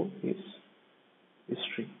wanted to show is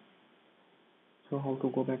history. So how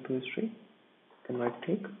to go back to history? You can right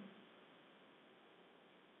click.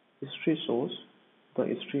 History shows the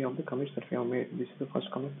history of the commits that we have made. This is the first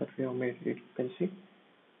commit that we have made. You can see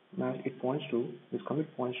it points to, this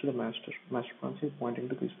commit points to the master. Master branch is pointing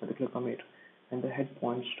to this particular commit, and the head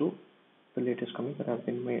points to the latest commit that has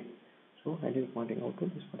been made. So head is pointing out to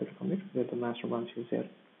this particular commit where the master branch is there.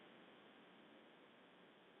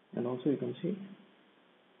 And also you can see,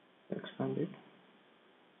 expand it.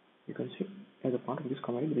 You can see as a part of this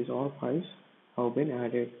commit, these all files have been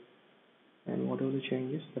added, and whatever the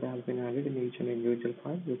changes that have been added in each and individual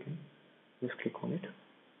file, you can just click on it,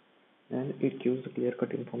 and it gives the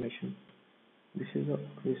clear-cut information. This is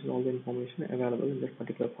all the information available in that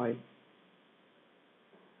particular file.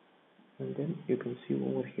 And then you can see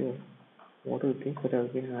over here what are the things that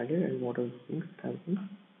have been added and what are the things that have been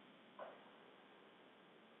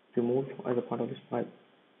removed as a part of this file.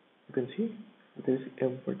 You can see there is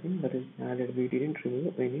everything that is added. We didn't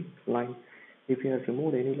remove any line. If you have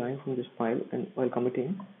removed any line from this file and while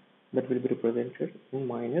committing, that will be represented in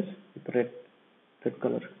minus with red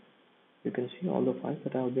color. You can see all the files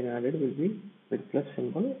that have been added will be with plus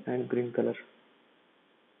symbol and green color.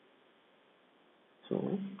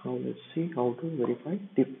 So now let's see how to verify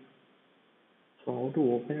diff. So how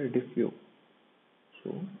to open a diff view.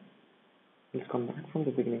 So let's come back from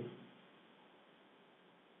the beginning.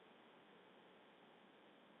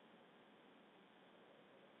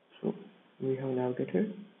 So we have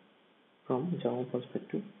navigated from Java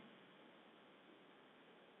perspective.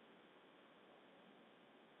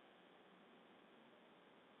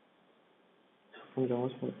 So from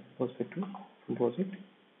Java's perspective, from project,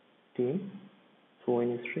 team, show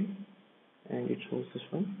in history, and it shows this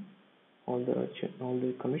one, all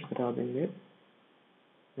the commits that have been made,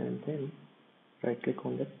 and then right click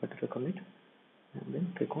on that particular commit, and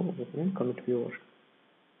then click on open commit viewer.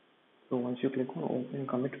 So once you click on open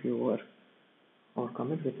commit viewer or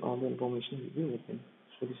commit with all the information will be open.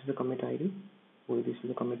 So this is the commit ID. Well, this is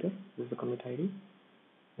the committer. This is the commit ID.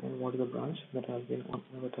 And what is the branch that has been on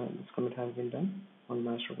this commit has been done on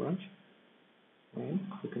master branch. And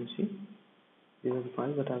you can see these are the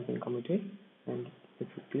files that have been committed. And if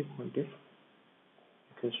you click on diff,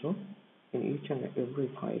 it will show in each and every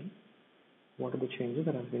file what are the changes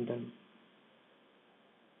that have been done.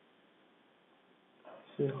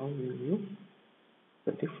 See how you view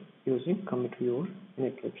the diff using commit viewer in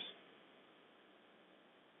Eclipse.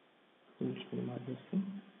 Let's minimize this thing.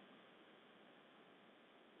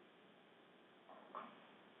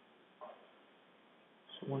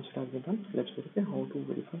 So once it has been done, let's verify how to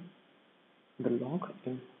verify the log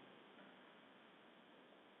in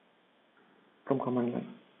from command line.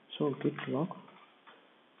 So git log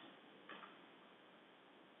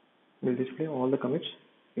will display all the commits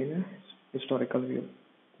in a historical view.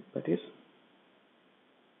 That is,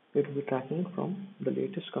 it will be tracking from the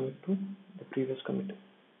latest commit to the previous commit,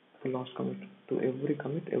 the last commit, to every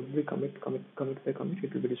commit by commit,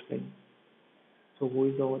 it will be displaying. So who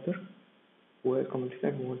is the author, who has committed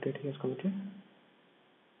and what date he has committed,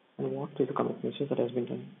 and what is the commit message that has been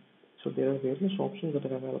done. So there are various options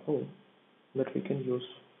that are available that we can use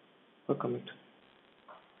for commit.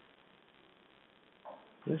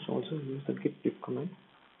 Let's also use the git diff command.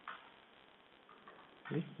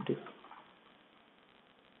 Git diff.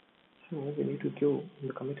 So we need to give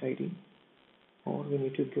the commit ID, or we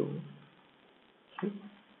need to give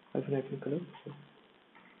hyphen color. So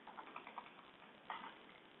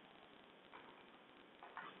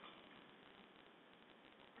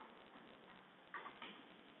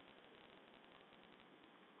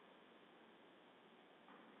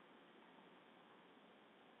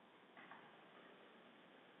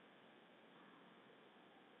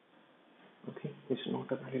okay, it's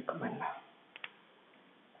not a valid command.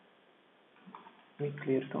 Let me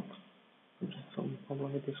clear it up. There's some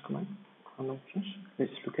problem with this command. On options,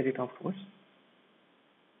 let's look at it afterwards.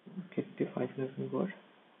 Git diff hyphen word.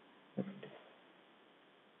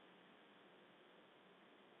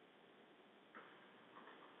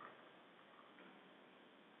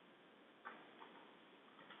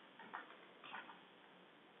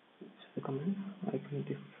 The command hyphen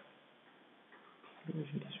diff. This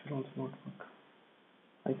will also not work.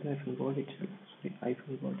 Hyphen word itself. Sorry,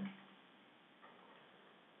 hyphen word.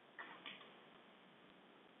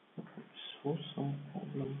 So some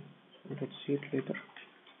problem. So let's see it later.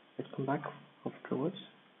 Let's come back afterwards.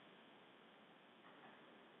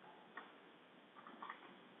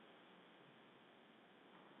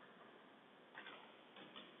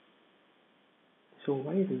 So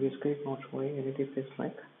why is this basically not showing any diff is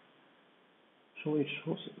like? So it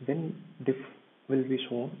shows when diff will be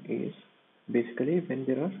shown is basically when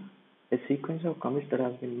there are a sequence of commits that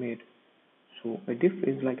has been made. So a diff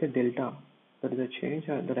is like a delta, that is a change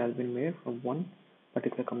that has been made from one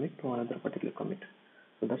particular commit to another particular commit.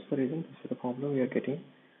 So that's the reason this is the problem we are getting.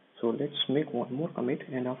 So let's make one more commit,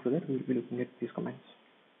 and after that we will be looking at these commands.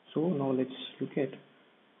 So now let's look at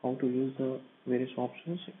how to use the various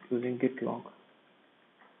options using git log.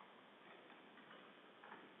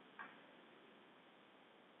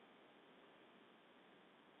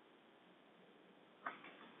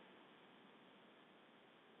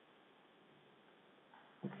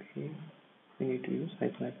 Okay, we need to use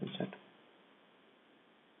hyphen set.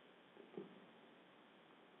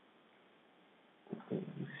 Okay,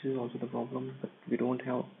 this is also the problem, but we don't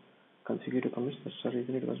have consecutive commits. That's the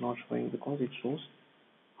reason it was not showing, because it shows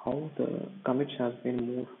how the commits has been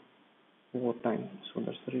moved over time. So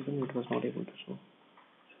that's the reason it was not able to show.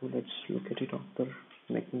 So let's look at it after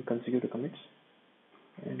making consecutive commits,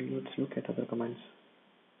 and let's look at other commands.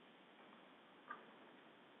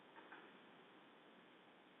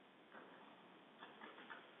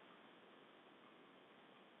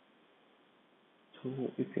 So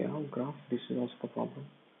if you have graph, this is also the problem.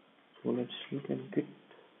 So let's look at git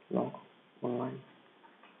log online.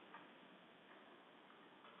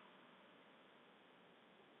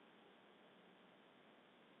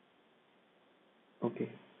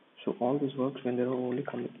 Okay, so all this works when there are only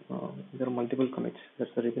there are multiple commits.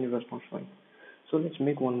 That's the reason it was not showing. So let's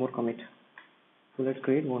make one more commit. So let's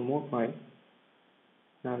create one more file.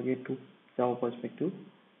 Navigate to Java perspective,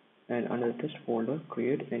 and under the test folder,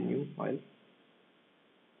 create a new file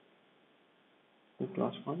in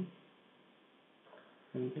class 1,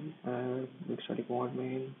 and then add static void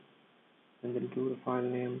main, and then give the file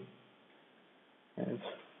name as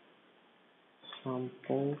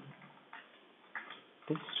sample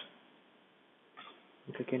test.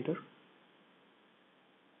 Click enter.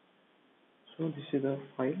 So this is the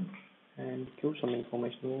file. and give some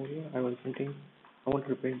information over here. I want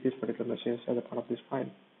to print this particular message as a part of this file.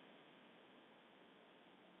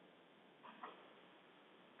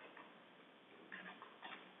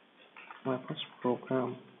 My first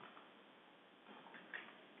program.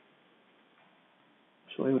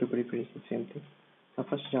 So everybody prints the same thing. My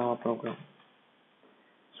first Java program.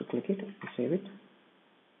 So click it and save it.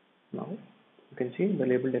 Now you can see the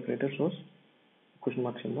label decorator shows question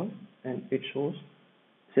mark symbol and it shows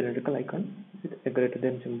cylindrical icon with a greater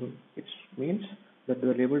than symbol. It means that the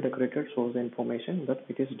label decorator shows the information that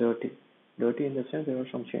it is dirty. Dirty in the sense there are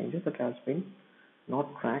some changes that has been not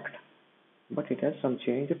tracked, but it has some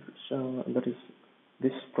changes. That is,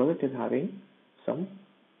 this project is having some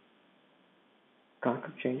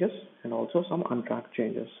tracked changes and also some untracked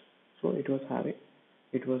changes. So it was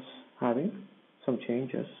having some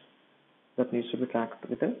changes that needs to be tracked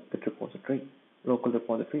with a Git repository, local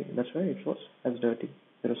repository. That's why it was as dirty.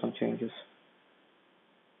 There are some changes.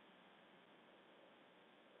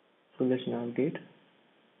 So let's navigate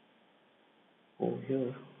over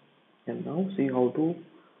here and now see how to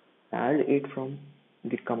add it from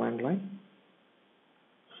Git command line.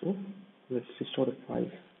 So let's restore the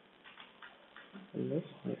files. Let's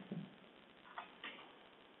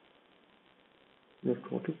there are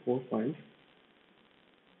 24 files.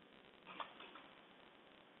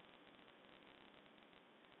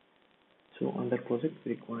 So under project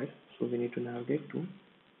required, so we need to navigate to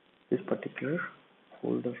this particular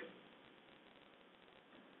folder.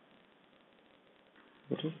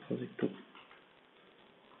 That is project 2.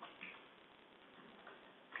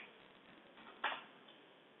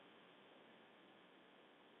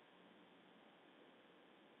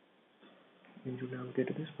 And you navigate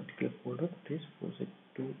to this particular folder, that is project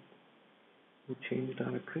 2. You change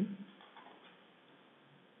directory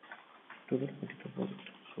to that particular project.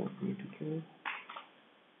 So we need to give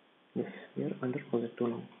this here under project 2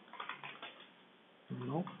 now. And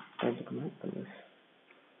now type the command ls.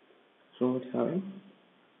 So it's having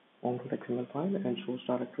on.xml file and source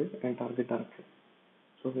directory and target directory.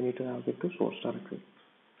 So we need to navigate to source directory.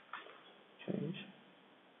 Change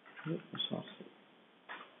to src.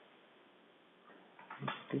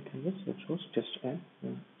 Click on this, it shows test and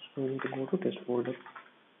so we need to go to test folder.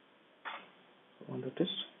 So under test,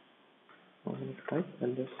 now we need to type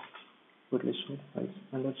ls with list of files.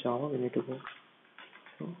 Under Java we need to go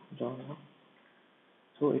to Java.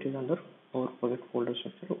 So it is under our project folder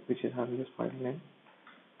structure which is having this file name.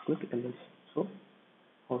 Click ls. So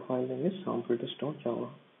our file name is sample.test.java.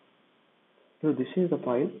 So this is the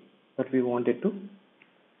file that we wanted to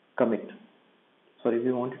commit. Sorry,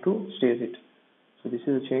 we wanted to stage it. So this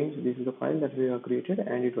is a change. This is the file that we have created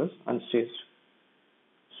and it was unstaged.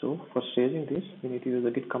 So for staging this, we need to use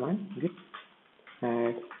the git command, git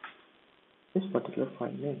add this particular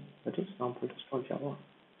file name, that is sample.test.java.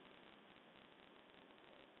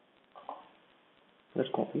 Let's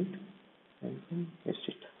copy it and then paste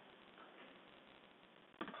it.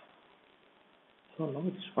 So now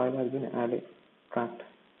this file has been added, tracked.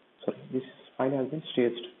 Sorry, this file has been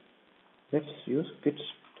staged. Let's use git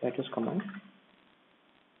status command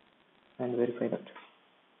and verify that.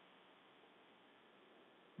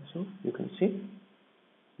 So you can see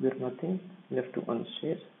there is nothing left to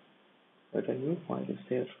unstage, but a new file is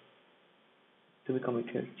there to be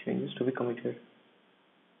committed, changes to be committed.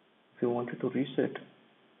 If you wanted to reset,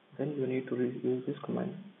 then you need to use this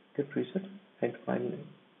command, git reset and file name.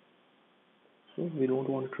 So we don't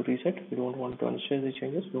want to reset, we don't want to unstage the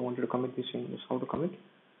changes, we wanted to commit these changes. How to commit?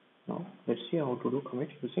 Now let's see how to do commit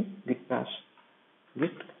using git bash.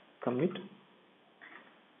 Git commit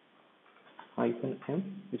 -m,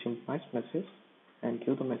 which implies message, and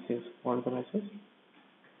give the message. What is the message?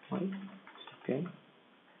 Okay.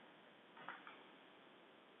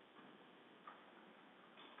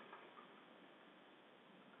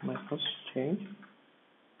 My first change,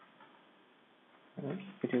 and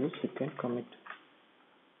it is a second commit.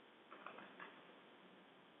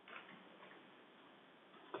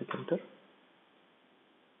 Click enter.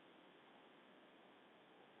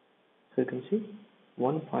 So you can see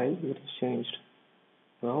one file that is changed.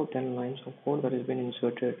 Now 10 lines of code that has been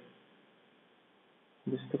inserted.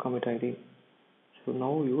 This is the commit ID. So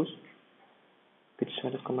now use git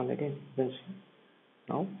status command again. Then see.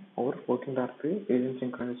 Now our working directory is in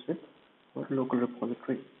synchronous with our local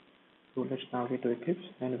repository. So let's navigate to Eclipse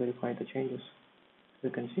and verify the changes. You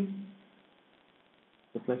can see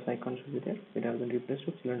the plus icon should be there. It has been replaced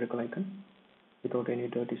with cylindrical icon without any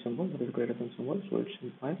dirty symbol that is greater than symbol. So it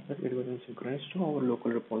implies that it was in synchronous to our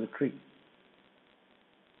local repository.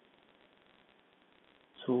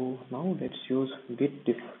 So now let's use git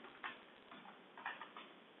diff.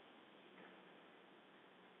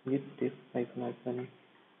 git diff hyphen hyphen.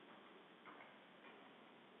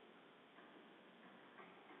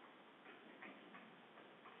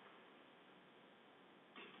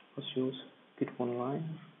 First use git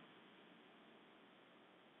online,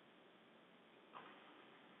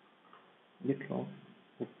 git log.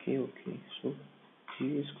 Okay. So G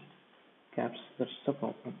is caps. That's the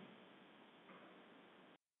problem.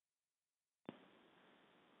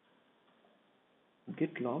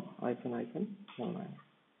 Git log hyphen hyphen online.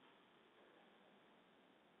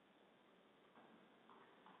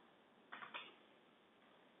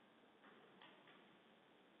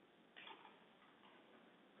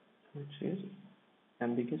 It says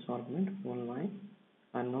ambiguous argument one line,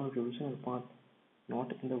 unknown revision or path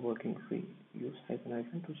not in the working tree. Use hyphen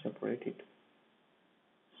hyphen to separate it.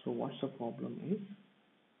 So what's the problem is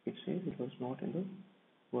it says it was not in the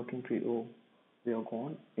working tree. Oh, we have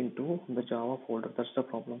gone into the Java folder. That's the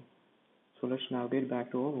problem. So let's navigate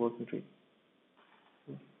back to our working tree.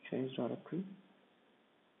 Change directory.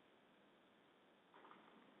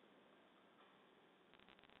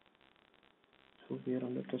 So we are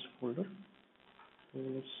on the test folder. So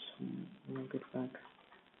let's now get back.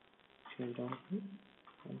 Change directory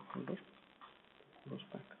and folder goes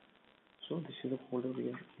back. So this is the folder we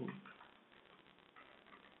are in.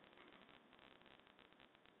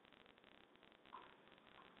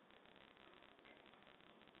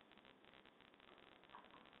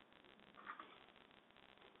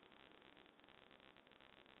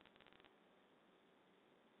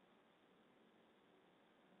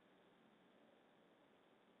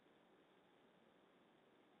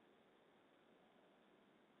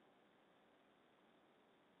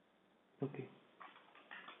 Okay,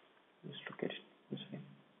 let's look at it this way.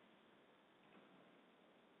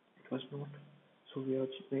 It was not. So we have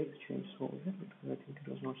made the change over here because I think it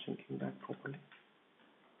was not syncing back properly.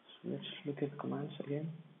 So let's look at the commands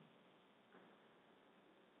again.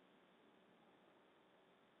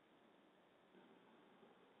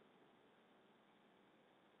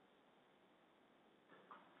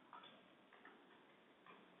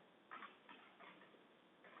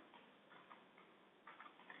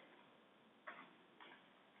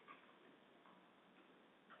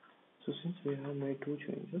 So since we have made two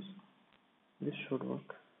changes, this should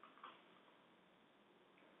work.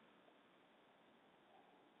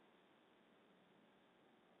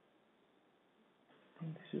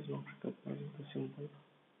 And this is not recognizing the symbol.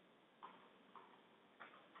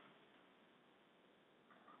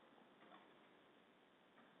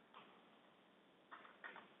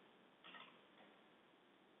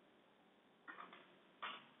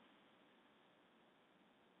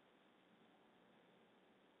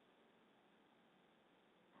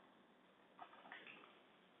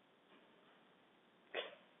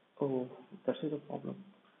 Oh, that is the problem.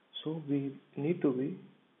 So we need to be,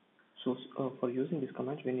 for using this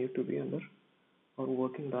command, we need to be under our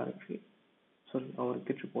working directory, sorry, our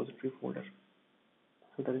Git repository folder.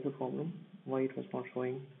 So that is the problem, why it was not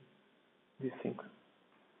showing this thing.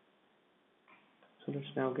 So let's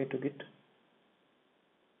now get to Git.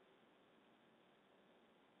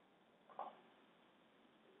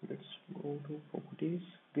 Let's go to properties,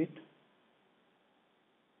 Git.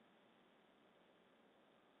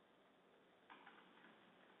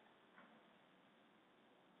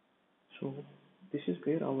 So this is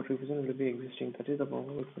where our revision will be existing. That is the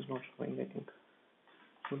problem, it was not showing, I think.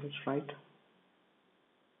 So let's write.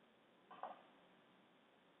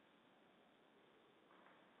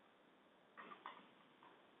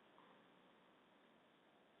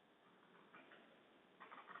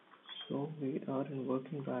 So we are in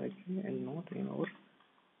working directory and not in our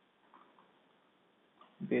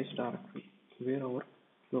base directory where our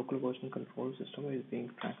local version control system is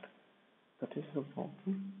being tracked. That is the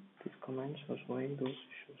problem. These commands are showing those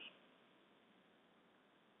issues.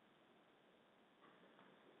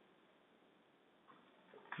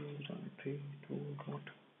 Directory to dot